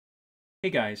Hey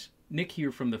guys, Nick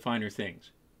here from The Finer Things.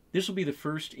 This will be the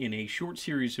first in a short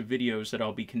series of videos that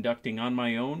I'll be conducting on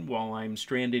my own while I'm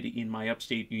stranded in my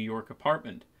upstate New York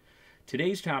apartment.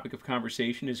 Today's topic of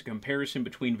conversation is a comparison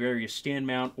between various stand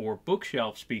mount or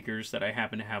bookshelf speakers that I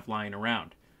happen to have lying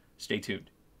around. Stay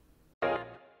tuned.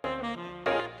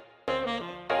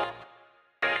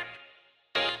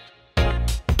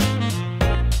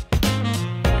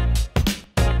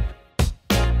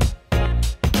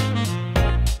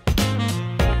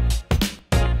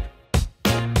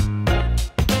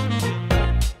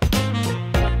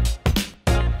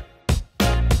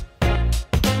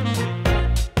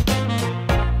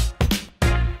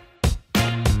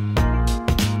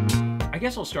 I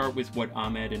guess I'll start with what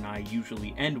Ahmed and I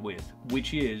usually end with,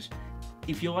 which is,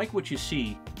 if you like what you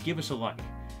see, give us a like.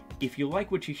 If you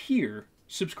like what you hear,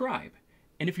 subscribe.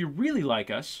 And if you really like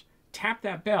us, tap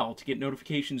that bell to get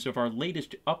notifications of our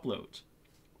latest uploads.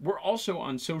 We're also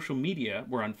on social media.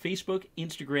 We're on Facebook,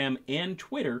 Instagram, and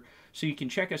Twitter, so you can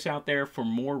check us out there for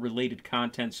more related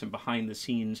content, some behind the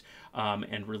scenes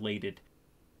and related.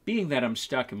 Being that I'm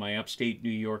stuck in my upstate New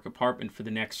York apartment for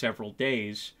the next several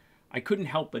days, I couldn't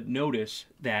help but notice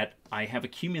that I have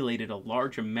accumulated a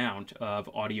large amount of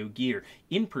audio gear.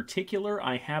 In particular,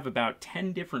 I have about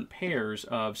 10 different pairs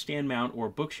of stand mount or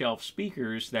bookshelf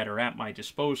speakers that are at my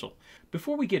disposal.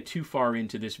 Before we get too far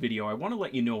into this video, I want to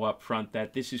let you know up front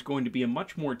that this is going to be a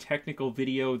much more technical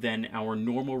video than our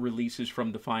normal releases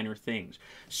from The Finer Things.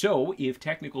 So, if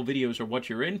technical videos are what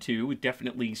you're into,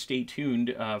 definitely stay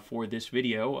tuned for this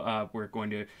video. We're going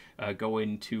to go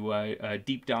into a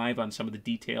deep dive on some of the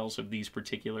details of these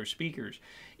particular speakers.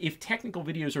 If technical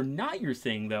videos are not your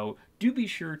thing, though, do be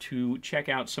sure to check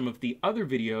out some of the other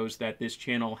videos that this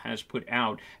channel has put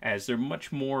out, as they're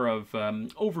much more of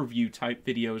overview type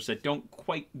videos that don't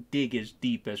quite dig as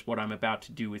deep as what I'm about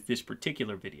to do with this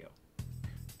particular video.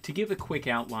 To give a quick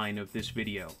outline of this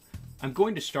video, I'm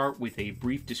going to start with a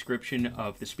brief description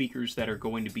of the speakers that are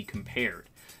going to be compared.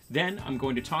 Then I'm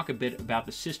going to talk a bit about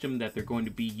the system that they're going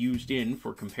to be used in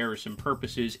for comparison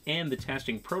purposes and the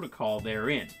testing protocol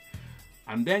therein.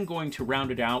 I'm then going to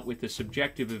round it out with a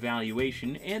subjective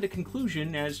evaluation and a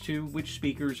conclusion as to which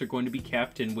speakers are going to be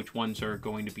kept and which ones are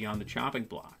going to be on the chopping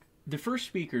block. The first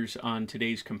speakers on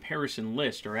today's comparison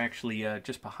list are actually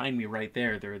just behind me right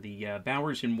there. They're the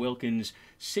Bowers & Wilkins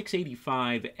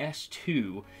 685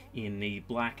 S2 in the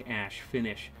black ash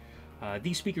finish.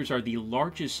 These speakers are the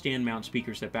largest stand mount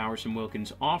speakers that Bowers &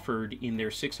 Wilkins offered in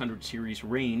their 600 series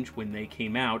range when they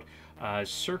came out,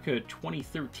 circa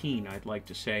 2013, I'd like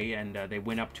to say, and they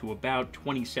went up to about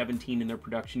 2017 in their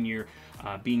production year,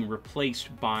 being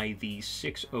replaced by the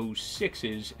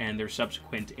 606s and their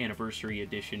subsequent anniversary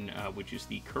edition, which is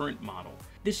the current model.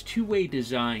 This two-way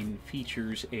design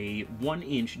features a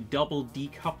 1-inch double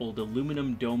decoupled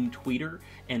aluminum dome tweeter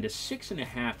and a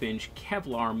 6.5-inch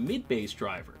Kevlar mid-bass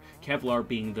driver. Kevlar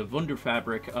being the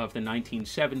Wunderfabric of the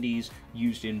 1970s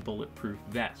used in bulletproof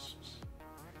vests.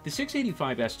 The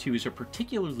 685 S2 is a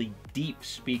particularly deep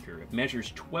speaker. It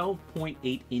measures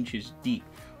 12.8 inches deep,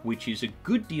 which is a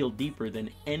good deal deeper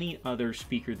than any other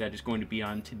speaker that is going to be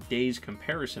on today's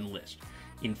comparison list.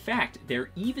 In fact, they're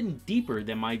even deeper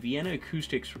than my Vienna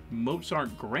Acoustics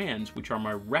Mozart Grands, which are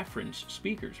my reference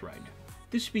speakers right now.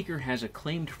 This speaker has a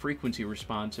claimed frequency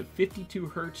response of 52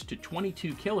 Hz to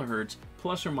 22 kHz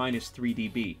plus or minus 3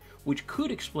 dB, which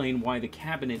could explain why the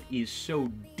cabinet is so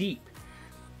deep.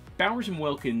 Bowers &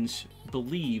 Wilkins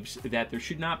believes that there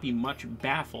should not be much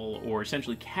baffle or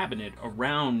essentially cabinet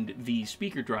around the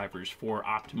speaker drivers for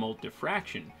optimal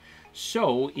diffraction.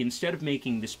 So instead of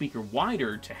making the speaker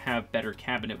wider to have better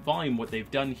cabinet volume, what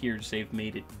they've done here is they've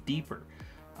made it deeper.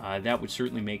 That would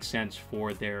certainly make sense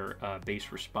for their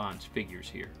bass response figures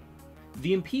here.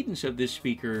 The impedance of this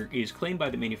speaker is claimed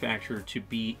by the manufacturer to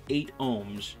be 8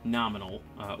 ohms nominal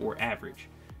or average.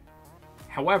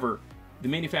 However, the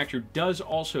manufacturer does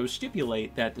also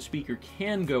stipulate that the speaker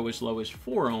can go as low as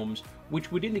 4 ohms,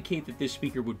 which would indicate that this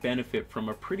speaker would benefit from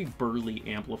a pretty burly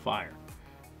amplifier.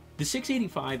 The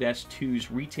 685 S2s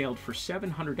retailed for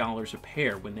 $700 a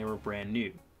pair when they were brand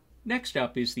new. Next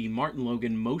up is the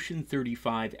MartinLogan Motion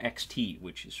 35 XT,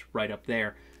 which is right up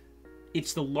there.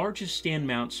 It's the largest stand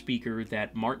mount speaker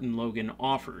that MartinLogan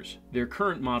offers, their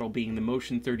current model being the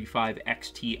Motion 35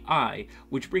 XTi,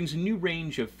 which brings a new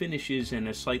range of finishes and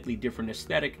a slightly different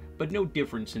aesthetic, but no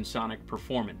difference in sonic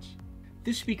performance.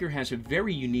 This speaker has a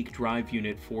very unique drive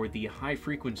unit for the high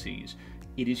frequencies.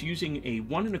 It is using a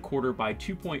 1¼ by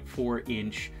 2.4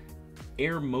 inch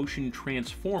air motion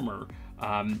transformer,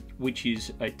 which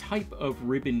is a type of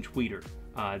ribbon tweeter.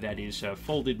 that is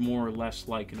folded more or less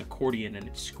like an accordion, and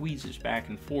it squeezes back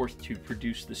and forth to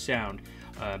produce the sound.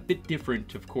 A bit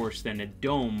different, of course, than a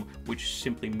dome, which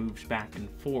simply moves back and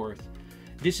forth.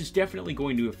 This is definitely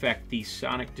going to affect the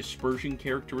sonic dispersion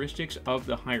characteristics of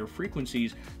the higher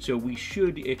frequencies, so we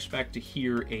should expect to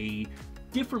hear a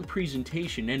different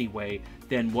presentation anyway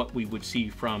than what we would see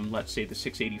from, let's say, the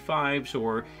 685s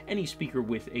or any speaker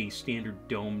with a standard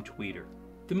dome tweeter.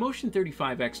 The Motion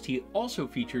 35 XT also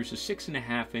features a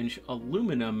 6.5-inch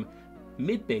aluminum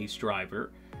mid-bass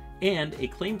driver and a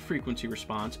claimed frequency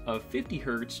response of 50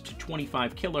 Hz to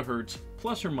 25 kHz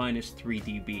plus or minus 3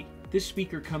 dB. This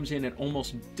speaker comes in at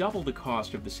almost double the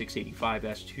cost of the 685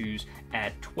 S2s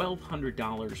at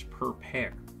 $1,200 per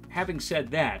pair. Having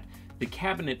said that, the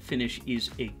cabinet finish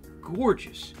is a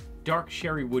gorgeous dark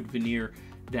sherry wood veneer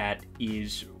that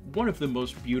is one of the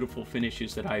most beautiful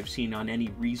finishes that I've seen on any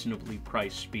reasonably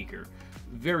priced speaker.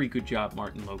 Very good job,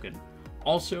 MartinLogan.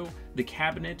 Also, the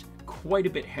cabinet, quite a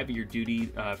bit heavier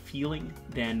duty feeling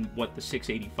than what the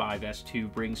 685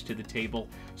 S2 brings to the table,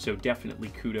 so definitely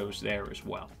kudos there as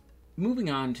well. Moving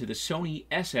on to the Sony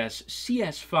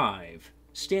SS-CS5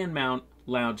 stand mount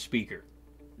loudspeaker.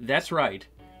 That's right,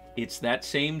 it's that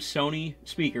same Sony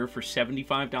speaker for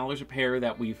 $75 a pair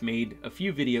that we've made a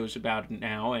few videos about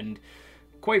now, and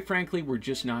quite frankly, we're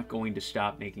just not going to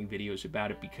stop making videos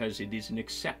about it because it is an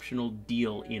exceptional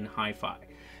deal in hi-fi.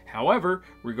 However,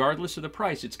 regardless of the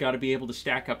price, it's got to be able to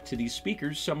stack up to these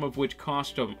speakers, some of which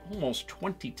cost almost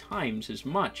 20 times as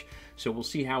much, so we'll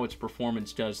see how its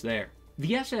performance does there.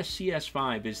 The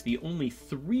SS-CS5 is the only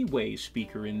three-way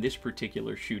speaker in this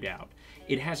particular shootout.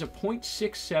 It has a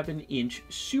 0.67-inch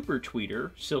Super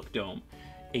Tweeter Silk Dome,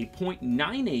 a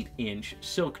 0.98-inch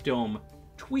Silk Dome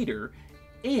tweeter,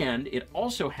 and it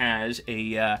also has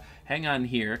a, hang on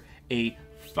here, a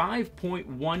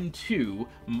 5.12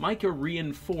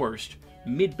 mica-reinforced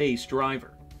mid-bass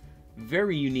driver.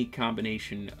 Very unique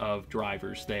combination of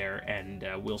drivers there, and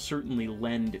will certainly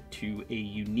lend to a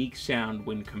unique sound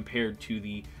when compared to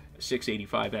the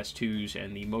 685 S2s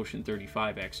and the Motion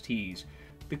 35 XTs.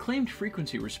 The claimed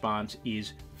frequency response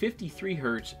is 53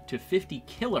 Hz to 50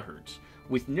 kHz,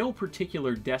 with no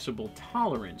particular decibel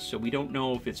tolerance, so we don't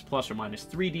know if it's plus or minus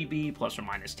 3 dB, plus or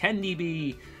minus 10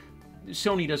 dB.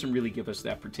 Sony doesn't really give us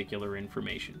that particular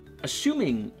information.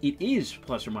 Assuming it is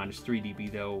plus or minus 3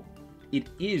 dB though, it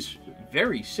is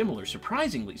very similar,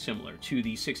 surprisingly similar, to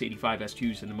the 685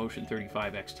 S2s and the Motion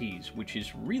 35 XTs, which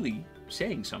is really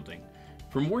saying something.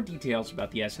 For more details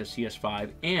about the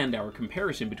SS-CS5 and our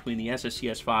comparison between the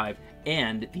SS-CS5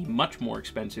 and the much more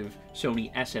expensive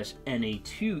Sony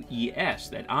SS-NA2 ES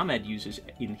that Ahmed uses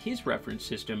in his reference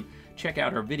system, check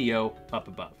out our video up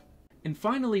above. And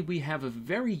finally, we have a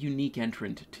very unique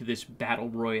entrant to this battle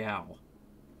royale,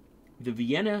 the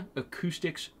Vienna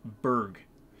Acoustics Berg.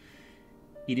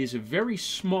 It is a very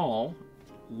small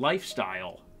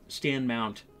lifestyle stand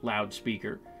mount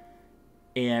loudspeaker,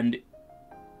 and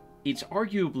it's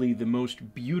arguably the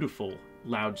most beautiful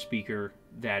loudspeaker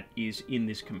that is in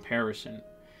this comparison.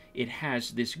 It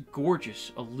has this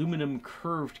gorgeous aluminum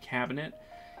curved cabinet,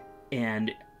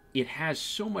 and it has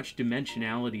so much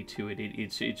dimensionality to it.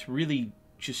 It's really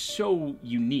just so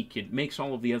unique. It makes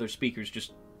all of the other speakers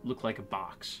just look like a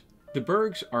box. The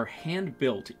Bergs are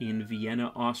hand-built in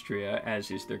Vienna, Austria, as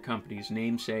is their company's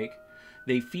namesake.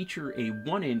 They feature a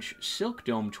 1-inch Silk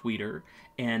Dome tweeter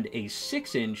and a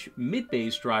 6-inch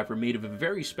mid-bass driver made of a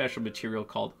very special material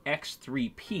called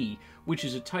X3P, which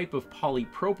is a type of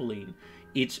polypropylene.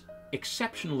 It's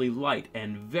exceptionally light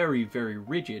and very, very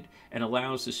rigid, and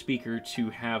allows the speaker to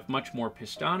have much more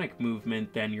pistonic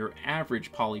movement than your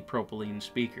average polypropylene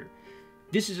speaker.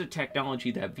 This is a technology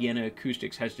that Vienna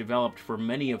Acoustics has developed for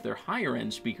many of their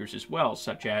higher-end speakers as well,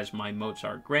 such as my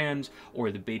Mozart Grands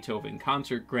or the Beethoven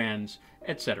Concert Grands,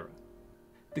 etc.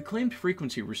 The claimed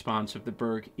frequency response of the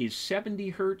Berg is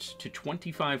 70 Hz to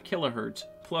 25 kHz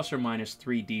plus or minus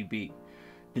 3 dB.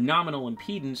 The nominal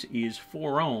impedance is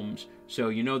 4 ohms, so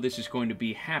you know this is going to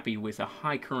be happy with a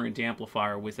high current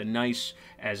amplifier with a nice,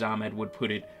 as Ahmed would put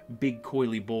it, big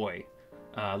coily boy.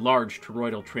 Large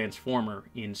toroidal transformer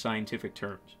in scientific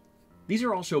terms. These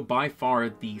are also by far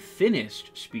the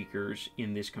thinnest speakers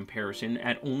in this comparison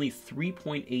at only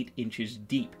 3.8 inches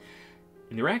deep.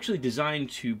 And they're actually designed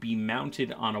to be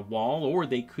mounted on a wall, or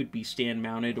they could be stand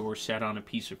mounted or set on a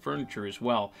piece of furniture as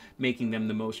well, making them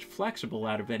the most flexible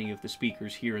out of any of the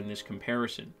speakers here in this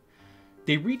comparison.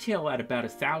 They retail at about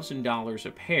 $1,000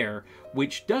 a pair,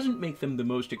 which doesn't make them the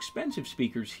most expensive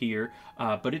speakers here,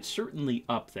 but it's certainly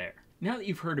up there. Now that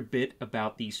you've heard a bit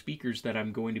about the speakers that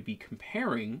I'm going to be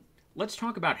comparing, let's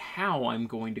talk about how I'm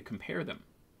going to compare them.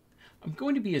 I'm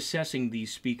going to be assessing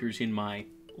these speakers in my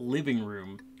living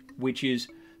room, which is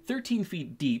 13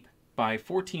 feet deep by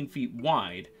 14 feet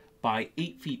wide by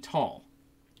 8 feet tall.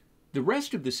 The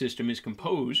rest of the system is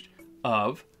composed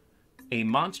of a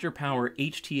Monster Power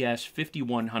HTS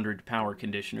 5100 power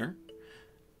conditioner,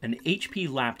 an HP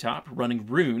laptop running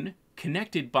Roon,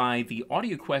 connected by the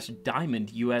Audioquest Diamond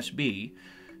USB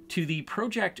to the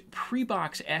Pro-Ject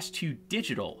Prebox S2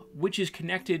 Digital, which is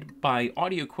connected by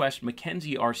Audioquest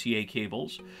Mackenzie RCA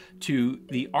cables to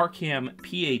the Arcam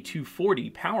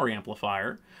PA240 power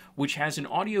amplifier, which has an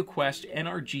Audioquest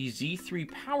NRG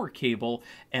Z3 power cable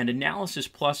and Analysis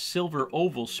Plus silver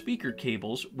oval speaker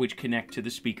cables, which connect to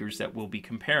the speakers that we'll be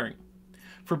comparing.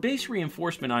 For bass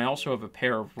reinforcement, I also have a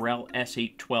pair of REL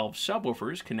S812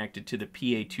 subwoofers connected to the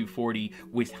PA240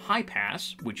 with high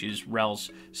pass, which is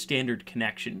REL's standard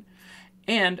connection,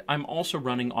 and I'm also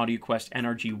running Audioquest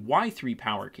NRG Y3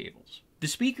 power cables. The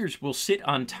speakers will sit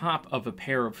on top of a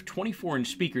pair of 24-inch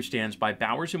speaker stands by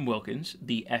Bowers & Wilkins,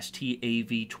 the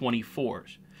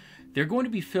ST-AV24s. They're going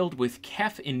to be filled with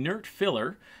KEF inert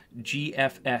filler,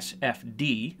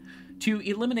 GFSFD, to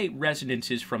eliminate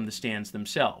resonances from the stands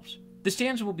themselves. The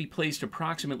stands will be placed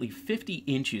approximately 50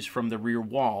 inches from the rear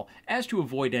wall as to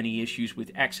avoid any issues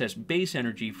with excess bass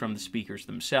energy from the speakers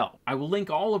themselves. I will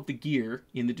link all of the gear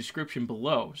in the description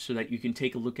below so that you can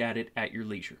take a look at it at your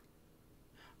leisure.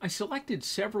 I selected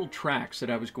several tracks that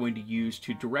I was going to use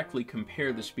to directly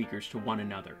compare the speakers to one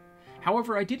another.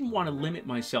 However, I didn't want to limit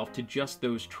myself to just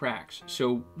those tracks,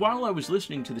 so while I was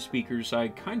listening to the speakers, I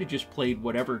kind of just played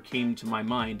whatever came to my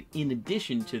mind in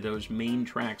addition to those main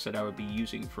tracks that I would be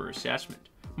using for assessment.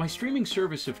 My streaming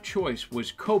service of choice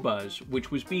was Qobuz,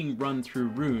 which was being run through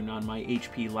Roon on my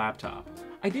HP laptop.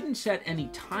 I didn't set any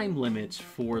time limits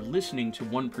for listening to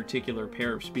one particular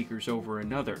pair of speakers over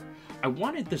another. I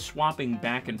wanted the swapping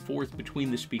back and forth between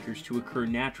the speakers to occur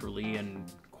naturally, and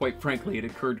quite frankly, it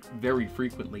occurred very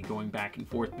frequently going back and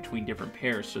forth between different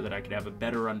pairs so that I could have a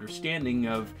better understanding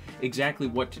of exactly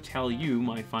what to tell you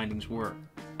my findings were.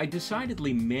 I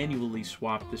decidedly manually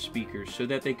swapped the speakers so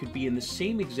that they could be in the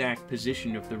same exact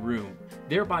position of the room,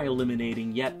 thereby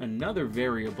eliminating yet another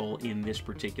variable in this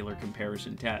particular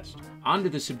comparison test. On to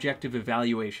the subjective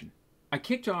evaluation. I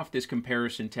kicked off this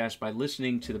comparison test by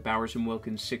listening to the Bowers &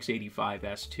 Wilkins 685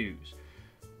 S2s.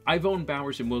 I've owned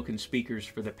Bowers & Wilkins speakers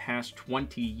for the past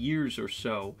 20 years or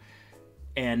so,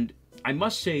 and I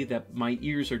must say that my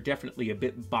ears are definitely a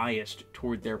bit biased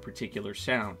toward their particular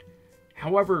sound.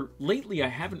 However, lately I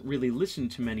haven't really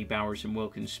listened to many Bowers &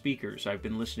 Wilkins speakers. I've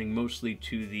been listening mostly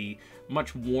to the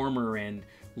much warmer and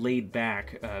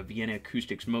laid-back Vienna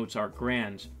Acoustics Mozart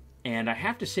Grands, and I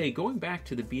have to say, going back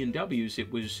to the B&Ws,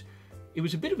 it was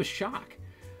a bit of a shock.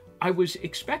 I was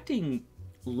expecting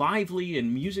lively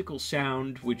and musical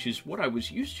sound, which is what I was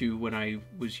used to when I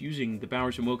was using the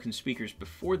Bowers & Wilkins speakers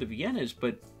before the Viennas,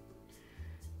 but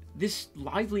this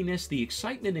liveliness, the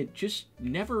excitement, it just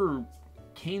never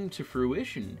came to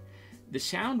fruition. The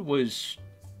sound was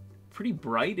pretty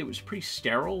bright, it was pretty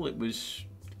sterile, it was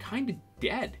kind of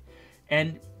dead.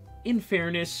 And in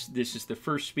fairness, this is the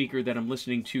first speaker that I'm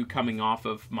listening to coming off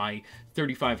of my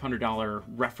 $3,500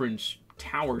 reference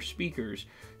tower speakers,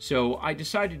 so I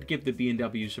decided to give the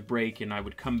B&Ws a break and I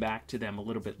would come back to them a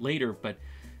little bit later, but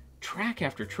track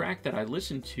after track that I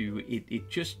listened to, it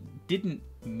just didn't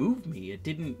move me. It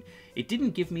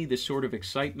didn't give me the sort of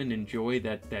excitement and joy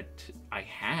that I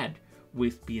had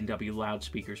with B&W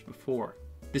loudspeakers before.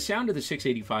 The sound of the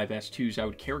 685 S2s I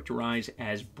would characterize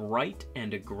as bright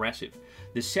and aggressive.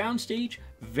 The soundstage,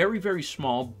 very, very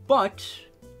small, but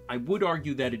I would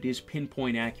argue that it is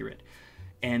pinpoint accurate.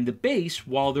 And the bass,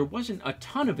 while there wasn't a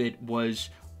ton of it, was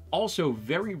also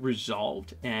very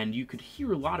resolved, and you could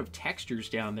hear a lot of textures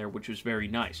down there, which was very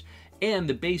nice. And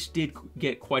the bass did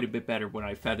get quite a bit better when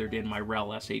I feathered in my REL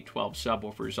S812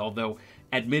 subwoofers, although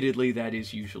admittedly that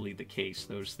is usually the case.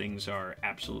 Those things are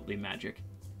absolutely magic.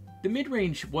 The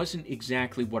mid-range wasn't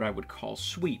exactly what I would call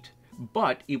sweet,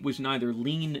 but it was neither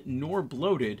lean nor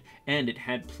bloated, and it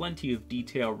had plenty of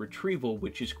detail retrieval,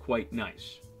 which is quite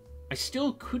nice. I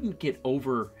still couldn't get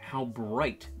over how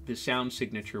bright the sound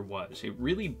signature was. It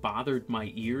really bothered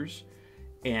my ears,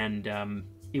 and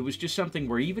it was just something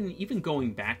where even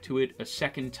going back to it a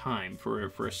second time for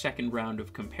a second round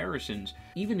of comparisons,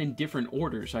 even in different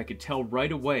orders, I could tell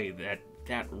right away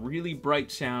that really bright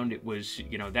sound, it was,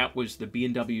 you know, that was the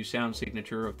B&W sound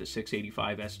signature of the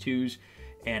 685 S2s,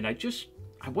 and I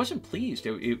wasn't pleased.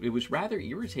 It was rather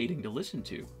irritating to listen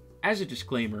to. As a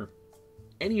disclaimer,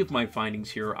 any of my findings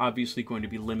here are obviously going to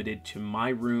be limited to my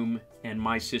room and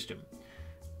my system.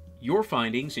 Your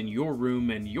findings in your room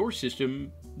and your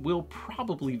system will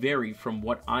probably vary from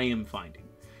what I am finding.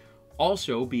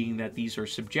 Also, being that these are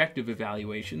subjective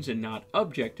evaluations and not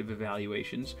objective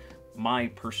evaluations, my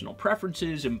personal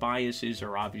preferences and biases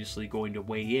are obviously going to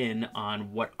weigh in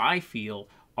on what I feel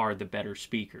are the better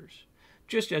speakers.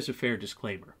 Just as a fair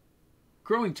disclaimer.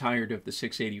 Growing tired of the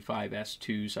 685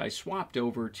 S2s, I swapped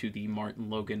over to the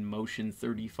MartinLogan Motion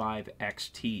 35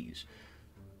 XTs.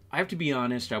 I have to be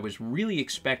honest, I was really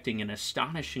expecting an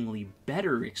astonishingly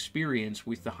better experience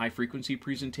with the high-frequency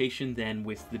presentation than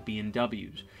with the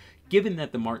B&Ws. Given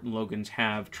that the MartinLogans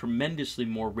have tremendously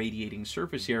more radiating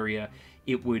surface area,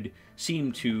 it would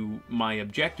seem to my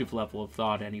objective level of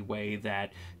thought anyway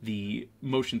that the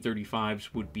Motion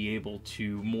 35s would be able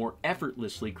to more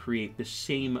effortlessly create the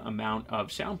same amount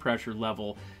of sound pressure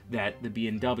level that the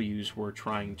B&Ws were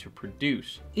trying to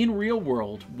produce. In real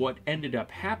world, what ended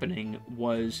up happening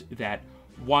was that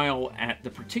while at the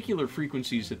particular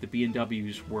frequencies that the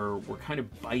B&Ws were kind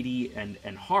of bitey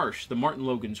and harsh, the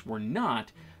MartinLogans were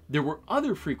not. There were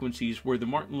other frequencies where the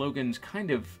MartinLogans kind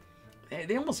of,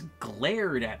 they almost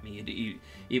glared at me.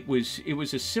 It was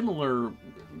a similar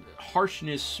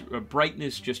harshness,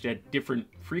 brightness, just at different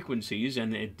frequencies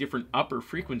and at different upper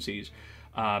frequencies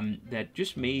that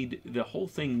just made the whole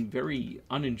thing very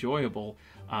unenjoyable.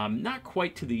 Not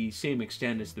quite to the same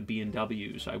extent as the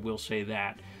B&Ws, I will say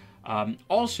that.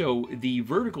 Also, the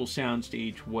vertical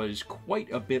soundstage was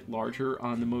quite a bit larger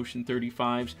on the Motion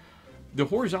 35s. The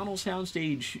horizontal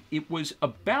soundstage, it was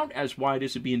about as wide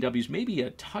as the B&Ws, maybe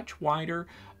a touch wider,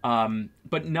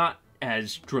 but not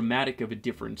as dramatic of a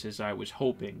difference as I was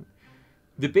hoping.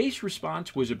 The bass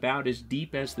response was about as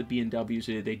deep as the B&Ws.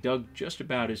 They dug just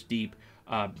about as deep,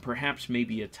 perhaps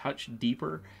maybe a touch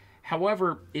deeper.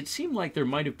 However, it seemed like there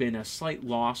might have been a slight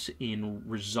loss in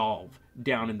resolve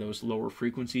down in those lower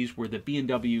frequencies where the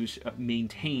B&Ws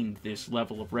maintained this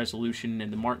level of resolution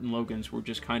and the MartinLogans were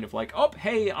just kind of like, oh,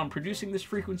 hey, I'm producing this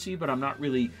frequency, but I'm not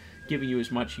really giving you as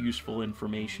much useful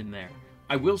information there.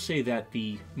 I will say that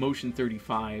the Motion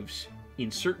 35s in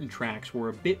certain tracks were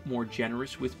a bit more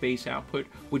generous with bass output,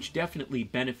 which definitely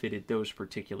benefited those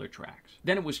particular tracks.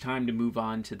 Then it was time to move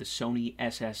on to the Sony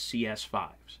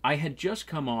SS-CS5s. I had just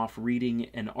come off reading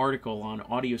an article on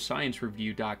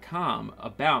AudioScienceReview.com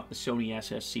about the Sony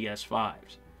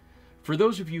SS-CS5s. For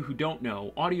those of you who don't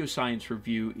know, Audio Science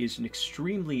Review is an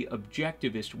extremely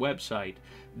objectivist website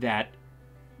that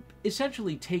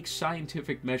essentially takes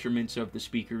scientific measurements of the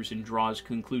speakers and draws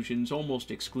conclusions almost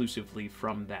exclusively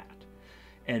from that.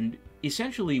 And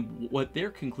essentially what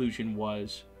their conclusion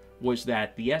was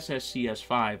that the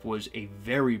SS-CS5 was a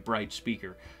very bright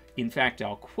speaker. In fact,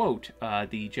 I'll quote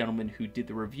the gentleman who did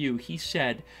the review. He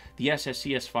said, the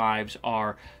SS-CS5s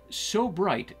are so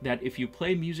bright that if you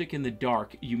play music in the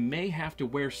dark, you may have to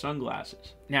wear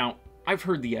sunglasses. Now, I've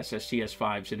heard the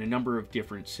SS-CS5s in a number of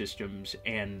different systems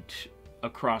and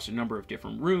across a number of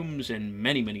different rooms and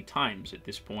many, many times at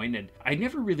this point, and I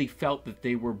never really felt that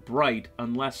they were bright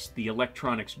unless the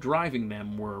electronics driving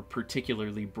them were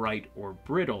particularly bright or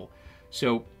brittle.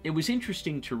 So it was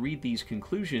interesting to read these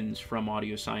conclusions from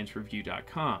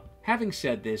AudioScienceReview.com. Having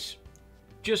said this,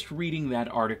 just reading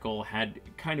that article had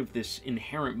kind of this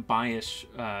inherent bias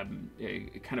kind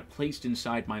of placed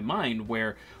inside my mind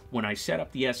where when I set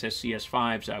up the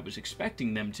SS-CS5s, I was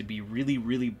expecting them to be really,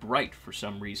 really bright for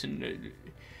some reason.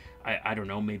 I don't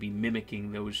know, maybe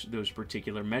mimicking those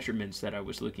particular measurements that I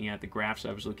was looking at, the graphs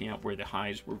I was looking at where the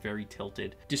highs were very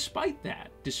tilted. Despite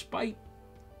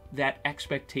that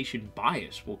expectation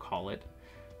bias, we'll call it,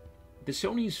 the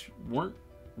Sonys weren't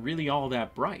really all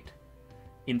that bright.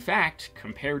 In fact,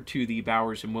 compared to the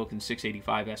Bowers & Wilkins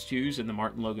 685 S2s and the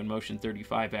MartinLogan Motion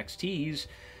 35 XTs,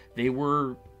 they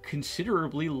were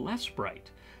considerably less bright,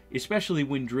 especially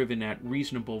when driven at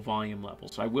reasonable volume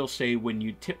levels. I will say when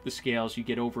you tip the scales, you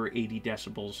get over 80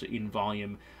 decibels in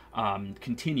volume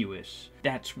continuous.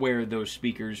 That's where those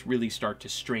speakers really start to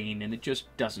strain and it just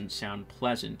doesn't sound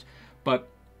pleasant. But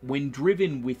when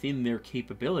driven within their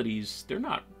capabilities, they're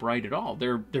not bright at all.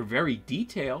 They're very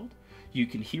detailed. You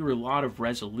can hear a lot of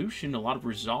resolution, a lot of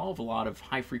resolve, a lot of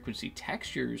high-frequency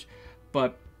textures,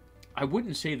 but I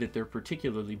wouldn't say that they're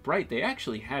particularly bright. They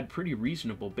actually had pretty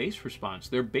reasonable bass response.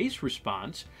 Their bass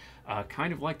response,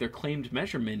 kind of like their claimed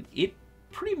measurement, it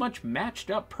pretty much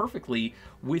matched up perfectly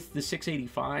with the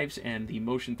 685s and the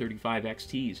Motion 35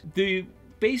 XTs. The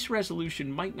bass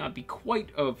resolution might not be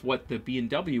quite of what the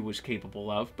B&W was capable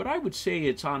of, but I would say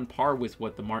it's on par with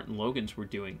what the MartinLogans were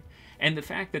doing. And the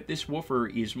fact that this woofer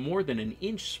is more than an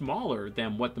inch smaller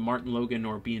than what the MartinLogan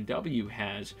or B&W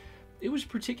has, it was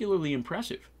particularly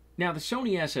impressive. Now, the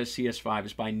Sony SS-CS5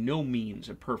 is by no means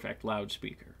a perfect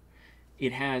loudspeaker.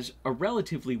 It has a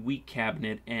relatively weak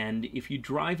cabinet, and if you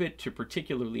drive it to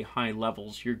particularly high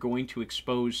levels, you're going to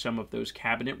expose some of those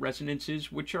cabinet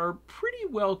resonances, which are pretty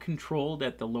well controlled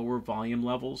at the lower volume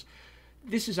levels.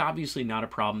 This is obviously not a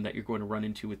problem that you're going to run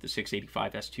into with the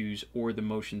 685 S2s or the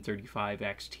Motion 35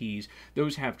 XTs.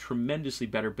 Those have tremendously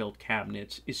better built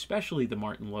cabinets, especially the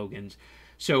MartinLogans.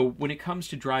 So when it comes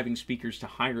to driving speakers to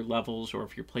higher levels, or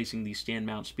if you're placing these stand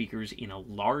mount speakers in a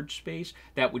large space,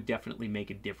 that would definitely make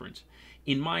a difference.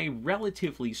 In my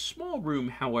relatively small room,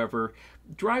 however,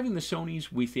 driving the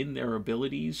Sonys within their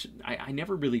abilities, I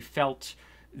never really felt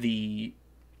the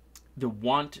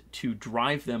want to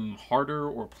drive them harder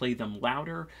or play them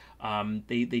louder.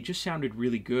 They just sounded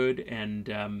really good,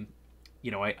 and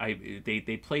you know,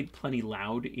 they played plenty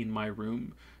loud in my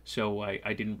room, so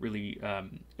I didn't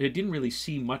really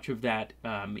see much of that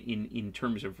in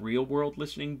terms of real world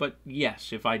listening. But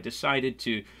yes, if I decided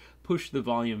to push the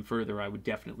volume further, I would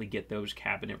definitely get those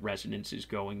cabinet resonances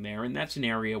going there, and that's an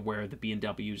area where the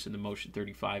B&Ws and the Motion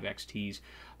 35 XTs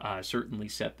certainly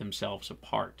set themselves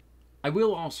apart. I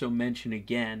will also mention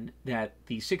again that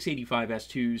the 685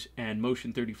 S2s and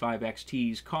Motion 35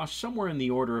 XTs cost somewhere in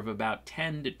the order of about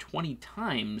 10 to 20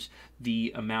 times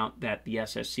the amount that the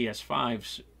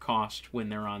SS-CS5s cost when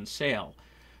they're on sale.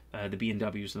 The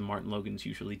B&Ws and the MartinLogans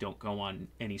usually don't go on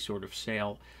any sort of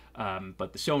sale,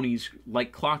 but the Sonys,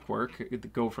 like clockwork,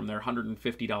 go from their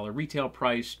 $150 retail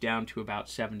price down to about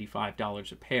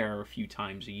 $75 a pair a few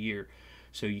times a year.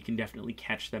 So you can definitely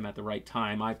catch them at the right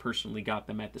time. I personally got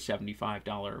them at the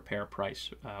 $75 a pair price,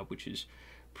 which is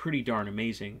pretty darn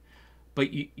amazing.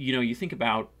 But you know, you think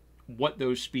about what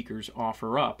those speakers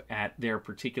offer up at their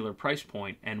particular price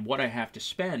point and what I have to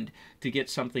spend to get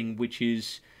something which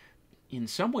is in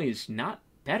some ways not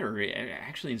better,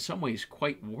 actually in some ways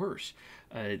quite worse.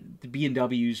 The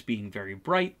B&Ws being very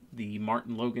bright, the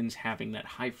MartinLogans having that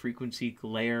high frequency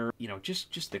glare, you know,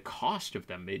 just the cost of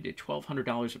them,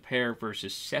 $1,200 a pair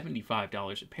versus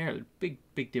 $75 a pair,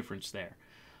 big difference there.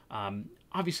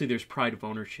 Obviously there's pride of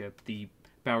ownership. The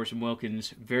Bowers &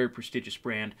 Wilkins, very prestigious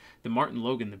brand. The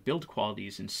MartinLogan, the build quality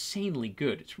is insanely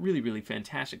good. It's really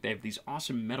fantastic. They have these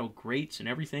awesome metal grates and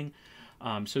everything.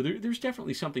 So there's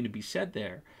definitely something to be said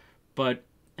there. But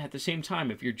at the same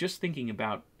time, if you're just thinking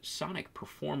about sonic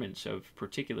performance of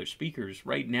particular speakers,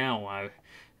 right now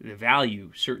the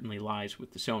value certainly lies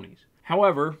with the Sonys.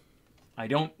 However, I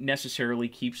don't necessarily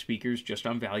keep speakers just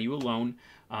on value alone,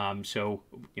 so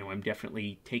you know, I'm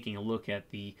definitely taking a look at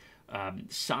the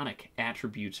sonic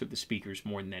attributes of the speakers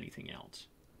more than anything else.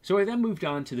 So I then moved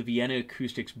on to the Vienna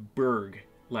Acoustics Berg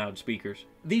loudspeakers.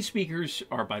 These speakers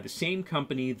are by the same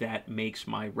company that makes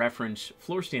my reference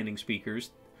floor standing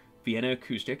speakers, Vienna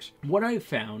Acoustics. What I've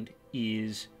found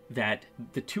is that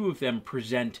the two of them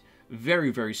present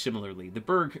very similarly. The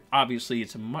Berg, obviously,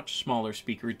 it's a much smaller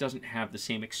speaker. It doesn't have the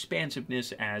same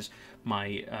expansiveness as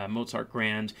my Mozart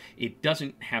Grands. It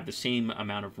doesn't have the same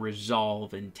amount of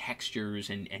resolve and textures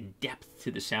and depth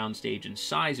to the soundstage and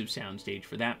size of soundstage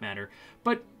for that matter,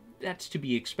 but that's to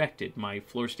be expected. My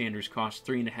floor standers cost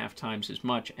 3.5 times as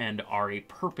much and are a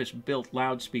purpose-built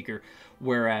loudspeaker,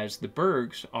 whereas the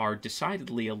Bergs are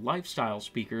decidedly a lifestyle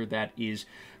speaker that is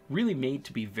really made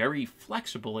to be very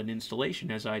flexible in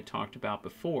installation, as I talked about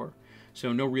before.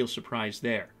 So no real surprise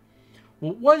there.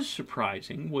 What was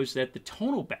surprising was that the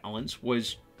tonal balance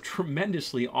was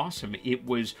tremendously awesome. It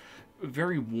was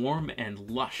very warm and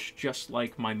lush, just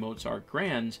like my Mozart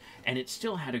Grands, and it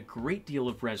still had a great deal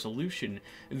of resolution.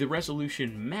 The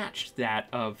resolution matched that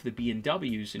of the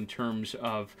B&Ws in terms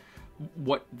of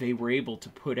what they were able to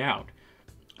put out.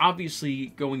 Obviously,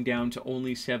 going down to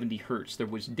only 70 Hz, there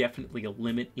was definitely a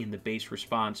limit in the bass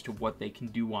response to what they can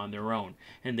do on their own,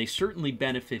 and they certainly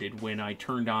benefited when I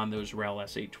turned on those REL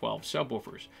S812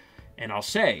 subwoofers. And I'll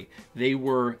say, they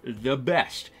were the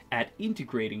best at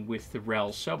integrating with the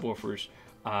REL subwoofers.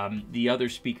 The other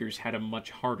speakers had a much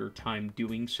harder time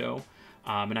doing so.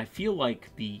 And I feel like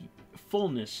the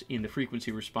fullness in the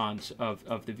frequency response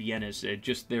of the Viennas,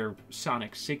 just their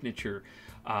sonic signature,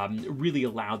 really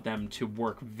allowed them to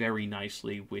work very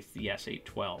nicely with the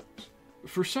S812s.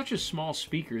 For such a small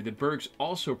speaker, the Bergs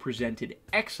also presented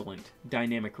excellent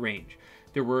dynamic range.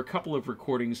 There were a couple of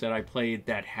recordings that I played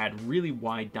that had really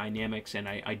wide dynamics, and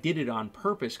I did it on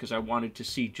purpose because I wanted to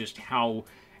see just how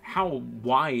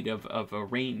wide of a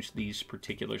range these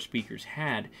particular speakers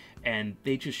had, and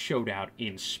they just showed out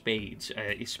in spades,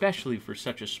 especially for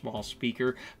such a small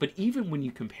speaker. But even when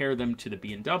you compare them to the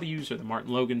B&Ws or the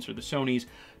MartinLogans or the Sonys,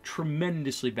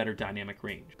 tremendously better dynamic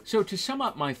range. So to sum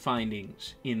up my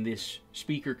findings in this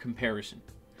speaker comparison,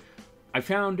 I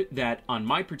found that on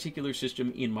my particular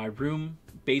system in my room,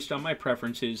 based on my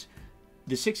preferences,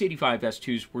 The 685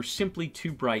 S2s were simply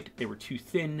too bright, they were too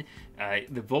thin,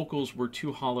 the vocals were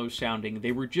too hollow sounding,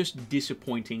 they were just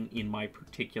disappointing in my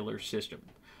particular system.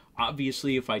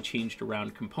 Obviously, if I changed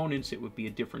around components, it would be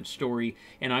a different story,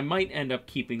 and I might end up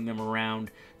keeping them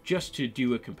around just to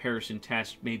do a comparison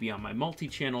test, maybe on my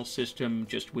multi-channel system,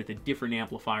 just with a different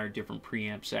amplifier, different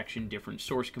preamp section, different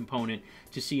source component,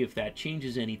 to see if that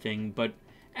changes anything, but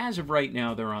as of right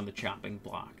now, they're on the chopping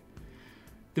block.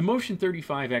 The Motion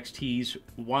 35 XTs,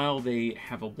 while they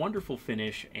have a wonderful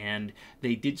finish and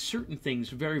they did certain things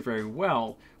very, very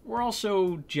well, were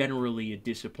also generally a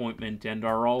disappointment and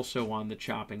are also on the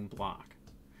chopping block.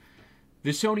 The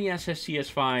Sony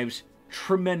SS-CS5's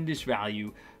tremendous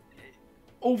value.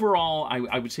 Overall,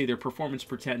 I would say their performance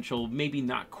potential, maybe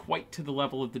not quite to the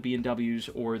level of the B&Ws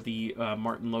or the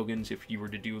MartinLogans if you were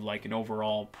to do like an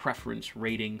overall preference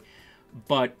rating,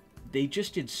 but they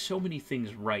just did so many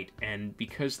things right, and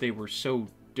because they were so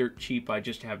dirt cheap, I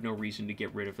just have no reason to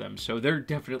get rid of them, so they're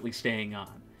definitely staying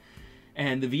on.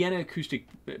 And the Vienna Acoustic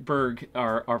Berg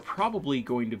are probably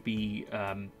going to be,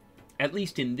 at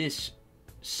least in this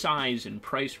size and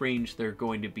price range, they're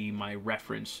going to be my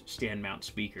reference stand mount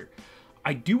speaker.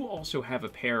 I do also have a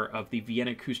pair of the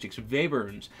Vienna Acoustics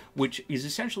Weberns, which is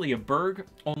essentially a Berg,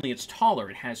 only it's taller.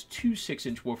 It has two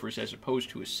 6-inch woofers as opposed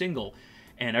to a single.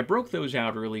 And I broke those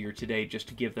out earlier today just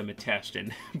to give them a test,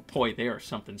 and boy, they are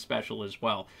something special as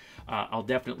well. I'll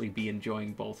definitely be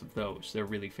enjoying both of those. They're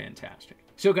really fantastic.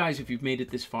 So guys, if you've made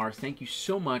it this far, thank you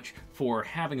so much for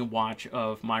having a watch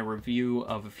of my review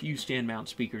of a few stand mount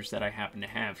speakers that I happen to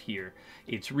have here.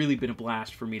 It's really been a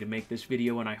blast for me to make this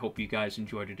video, and I hope you guys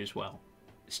enjoyed it as well.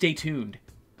 Stay tuned,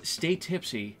 stay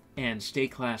tipsy, and stay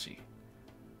classy.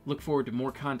 Look forward to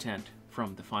more content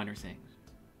from The Finer Things.